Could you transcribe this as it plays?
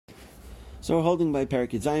So we're holding by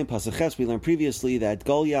Perek Zayin Pasuk Ches. We learned previously that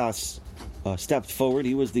Goliath stepped forward.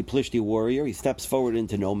 He was the Plishti warrior. He steps forward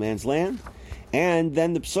into no man's land, and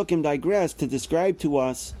then the Psukim digress to describe to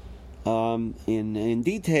us in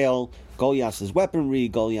detail Goliath's weaponry,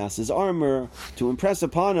 Goliath's armor, to impress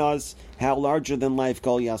upon us how larger than life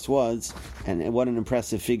Goliath was, and what an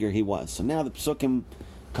impressive figure he was. So now the Psukim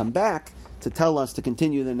come back to tell us, to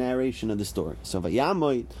continue the narration of the story. So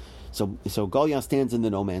Vayamoy, so Goliath stands in the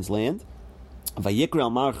no man's land. Vayikra al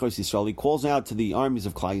Marchos Yisrael, he calls out to the armies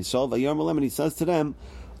of Klal Yisrael. Vayarmalem, and he says to them,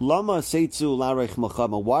 Lama seitzu larech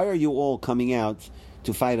melchama, why are you all coming out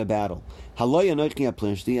to fight a battle? Haloy anochi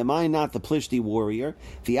haplishti, am I not the Plishti warrior?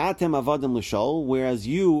 V'atem avadim l'Shaul, whereas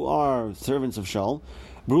you are servants of Shaul.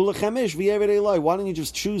 Bru lechem ish v'yered Eloi, why don't you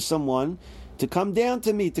just choose someone to come down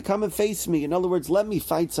to me, to come and face me? In other words, let me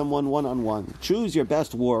fight someone one-on-one. Choose your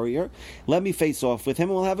best warrior, let me face off with him,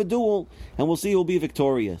 and we'll have a duel, and we'll see who'll be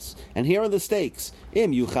victorious. And here are the stakes.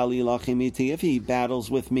 Im yuchali lachem iti, if he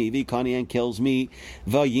battles with me, v'kani, and kills me,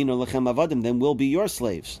 v'yino lechem avadim, then we'll be your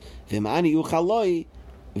slaves. V'mani uchaloi,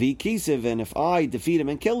 v'kisiv, and if I defeat him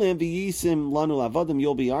and kill him, v'yisim lanu avadim,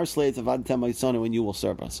 you'll be our slaves, avadtem ma'isanu, and you will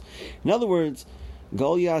serve us. In other words,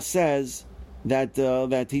 Goliath says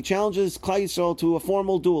that he challenges Klal Yisrael to a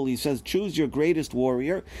formal duel. He says, choose your greatest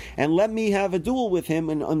warrior and let me have a duel with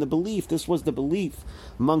him. And on the belief, this was the belief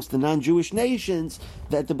amongst the non-Jewish nations,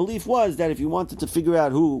 that the belief was that if you wanted to figure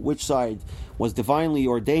out which side was divinely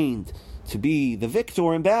ordained to be the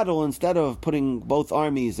victor in battle, instead of putting both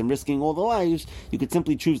armies and risking all the lives, you could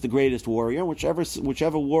simply choose the greatest warrior.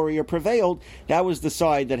 Whichever warrior prevailed, that was the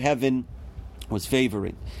side that heaven was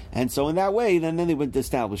favoring. And so in that way, then they would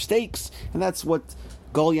establish stakes, and that's what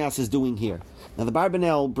Goliath is doing here. Now the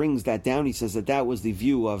Barbanel brings that down. He says that was the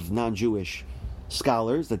view of non-Jewish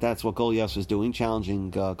scholars, that's what Goliath was doing,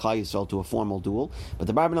 challenging Klal Yisrael to a formal duel. But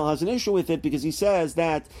the Barbanel has an issue with it, because he says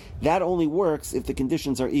that only works if the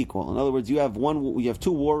conditions are equal. In other words, you have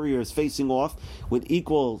two warriors facing off with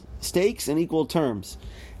equal stakes and equal terms.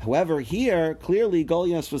 However, here, clearly,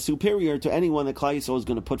 Goliath was superior to anyone that Klal Yisrael was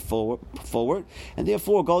going to put forward, and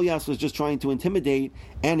therefore Goliath was just trying to intimidate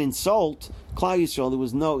and insult Klal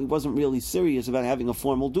Yisrael. He wasn't really serious about having a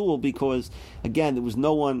formal duel, because, again, there was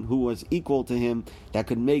no one who was equal to him that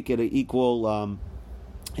could make it an equal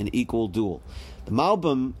duel. The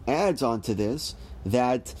Malbim adds on to this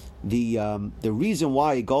that the reason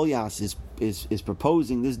why Goliath is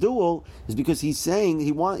proposing this duel is because he's saying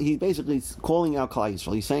he basically is calling out Klal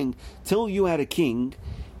Yisrael. He's saying, till you had a king,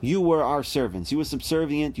 you were our servants. You were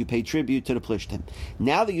subservient. You paid tribute to the Plishtim.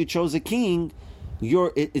 Now that you chose a king,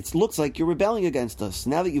 it looks like you're rebelling against us.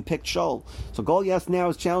 Now that you picked Shaul, so Goliath now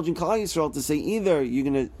is challenging Klal Yisrael to say, either you're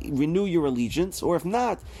going to renew your allegiance, or if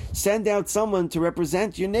not, send out someone to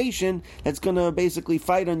represent your nation that's going to basically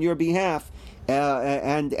fight on your behalf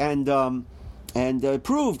and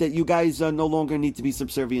prove that you guys no longer need to be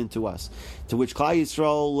subservient to us. To which Klal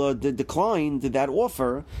Yisrael declined that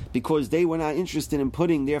offer, because they were not interested in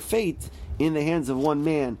putting their fate in the hands of one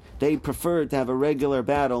man. They preferred to have a regular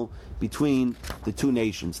battle between the two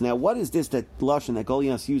nations. Now, what is this that lashon that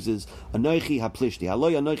Goliath uses? Anochi haplishti.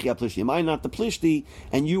 Aloy anochi haplishti. Am I not the Plishti,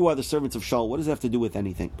 and you are the servants of Shaul? What does that have to do with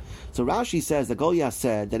anything? So Rashi says that Goliath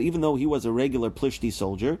said that even though he was a regular Plishti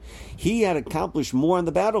soldier, he had accomplished more on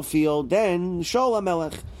the battlefield than Shaul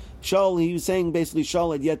HaMelech. Shaul, he was saying basically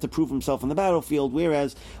Shaul had yet to prove himself on the battlefield,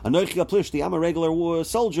 whereas Anochi haplishti, I'm a regular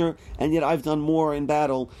soldier, and yet I've done more in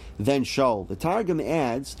battle than Shaul. The Targum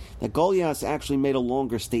adds that Goliath actually made a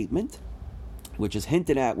longer statement, which is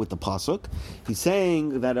hinted at with the pasuk. He's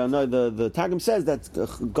saying that the Targum says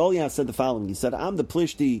that Goliath said the following. He said, I'm the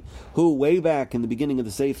Plishti who, way back in the beginning of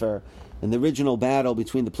the Sefer, in the original battle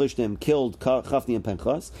between the Plishtim, killed Chafni and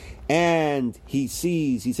Pinchas, and he's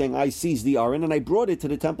saying, I seized the Aron and I brought it to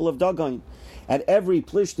the temple of Dagon. At every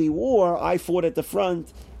Plishti war, I fought at the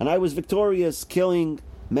front, and I was victorious, killing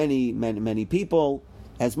many people,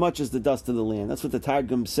 as much as the dust of the land. That's what the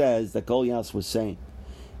Targum says that Goliath was saying.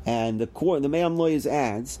 And the Me'am Loyes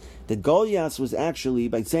adds that Goliath was actually,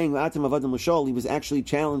 by saying Atem Avadim L'Shaul, he was actually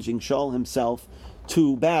challenging Shaul himself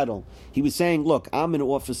to battle. He was saying, look, I'm an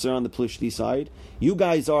officer on the Plishti side. You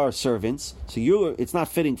guys are servants, so it's not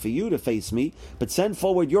fitting for you to face me, but send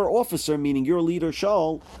forward your officer, meaning your leader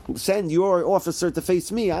Shaul, send your officer to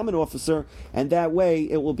face me. I'm an officer, and that way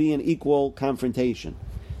it will be an equal confrontation.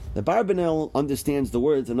 The Barbanel understands the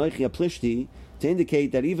words Anochi Plishti to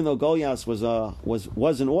indicate that even though Goliath was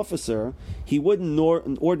an officer, he wouldn't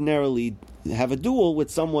ordinarily have a duel with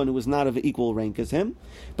someone who was not of equal rank as him.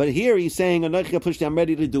 But here he's saying, I'm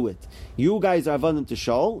ready to do it. You guys are avadim to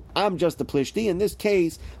Shaul. I'm just a plishti. In this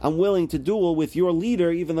case, I'm willing to duel with your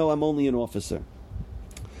leader, even though I'm only an officer.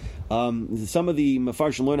 Some of the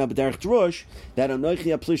Mefarshim learn about Derech Drush that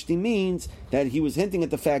Anochi HaPlishti means that he was hinting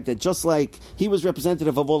at the fact that just like he was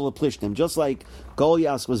representative of all the Plishtim, just like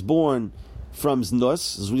Goliath was born from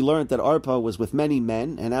Znus, as we learned that Arpa was with many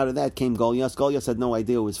men, and out of that came Goliath. Goliath had no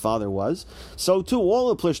idea who his father was. So too,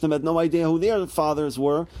 all the Plishtim had no idea who their fathers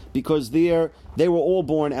were, because they were all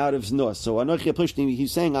born out of Znus. So Anochi HaPlishti,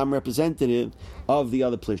 he's saying, I'm representative of the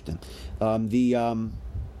other Plishtim.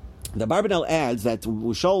 The Barbanel adds that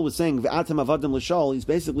Shaul was saying V'atem avadim l'Shaul. He's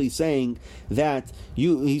basically saying that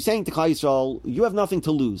he's saying to Klal Yisrael, you have nothing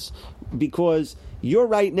to lose because you're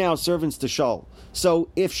right now servants to Shaul. So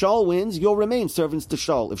if Shaul wins, you'll remain servants to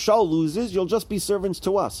Shaul. If Shaul loses, you'll just be servants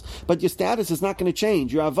to us. But your status is not going to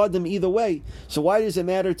change. You're avadim either way. So why does it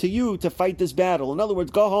matter to you to fight this battle? In other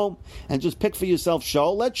words, go home and just pick for yourself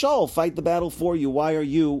Shaul. Let Shaul fight the battle for you. Why are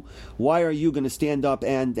you going to stand up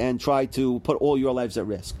and try to put all your lives at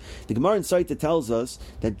risk? The Gemara in Saita tells us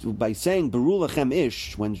that by saying Beru Lachem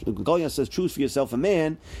Ish, when Goliath says choose for yourself a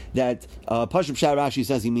man, that Pashim Shah Rashi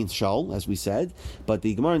says he means Shaul, as we said. But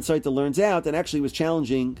the Gemara in Saita learns out and actually was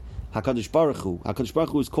challenging HaKadosh Baruch Hu. HaKadosh Baruch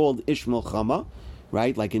Hu is called Ish Milchama,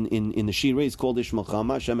 right? Like in the Shira, he's called Ish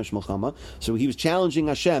Milchama, Hashem Ish Milchama. So he was challenging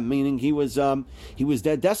Hashem, meaning he was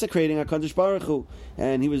desecrating HaKadosh Baruch Hu,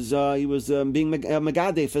 and he was being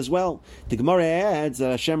Megadef as well. The Gemara adds that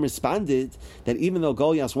Hashem responded that even though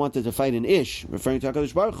Goliath wanted to fight an Ish, referring to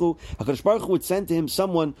HaKadosh Baruch Hu would send to him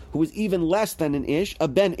someone who was even less than an Ish, a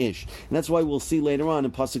Ben Ish. And that's why we'll see later on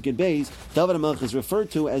in Pasuk Yud Beis, David HaMelech is referred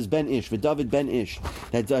to as Ben Ish, David Ben Ish.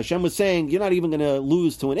 That Hashem was saying, you're not even going to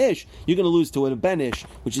lose to an Ish, you're going to lose to a Ben Ish,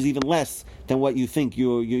 which is even less than what you think.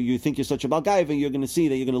 You think you're such a Balgaiva, you're going to see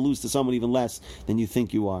that you're going to lose to someone even less than you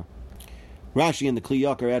think you are. Rashi and the Kli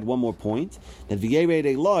Yakar add one more point, that V'yered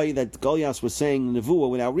Eloi, that Goliath was saying Nevuah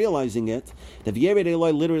without realizing it, that V'yered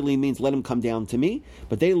Eloi literally means let him come down to me,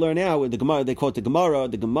 but they learn out, the Gemara, they quote the Gemara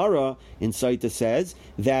in Saita says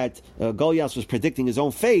that Goliath was predicting his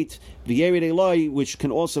own fate, V'yered Eloi, which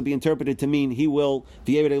can also be interpreted to mean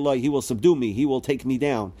V'yered Eloi, he will subdue me, he will take me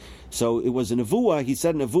down. So it was a nevuah. He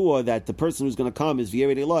said a nevuah that the person who's going to come is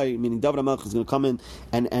V'yered Eloi, meaning David HaMelech is going to come in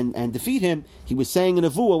and defeat him. He was saying a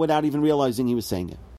nevuah without even realizing he was saying it.